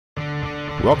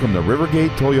Welcome to Rivergate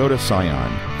Toyota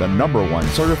Scion, the #1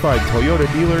 certified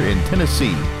Toyota dealer in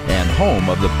Tennessee and home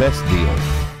of the best deal.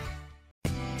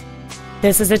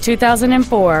 This is a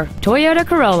 2004 Toyota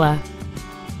Corolla.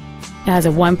 It has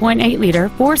a 1.8-liter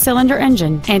four-cylinder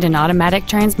engine and an automatic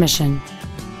transmission.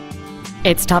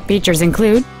 Its top features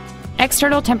include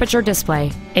external temperature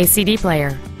display, a CD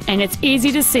player, and it's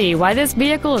easy to see why this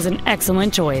vehicle is an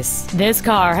excellent choice. This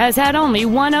car has had only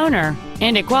one owner,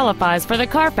 and it qualifies for the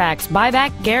Carfax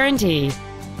buyback guarantee.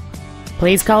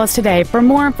 Please call us today for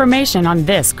more information on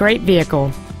this great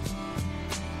vehicle.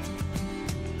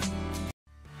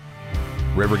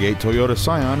 Rivergate Toyota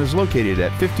Scion is located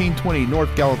at 1520 North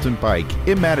Gallatin Pike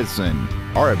in Madison.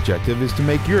 Our objective is to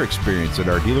make your experience at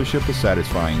our dealership a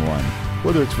satisfying one,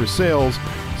 whether it's for sales,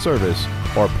 service,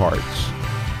 or parts.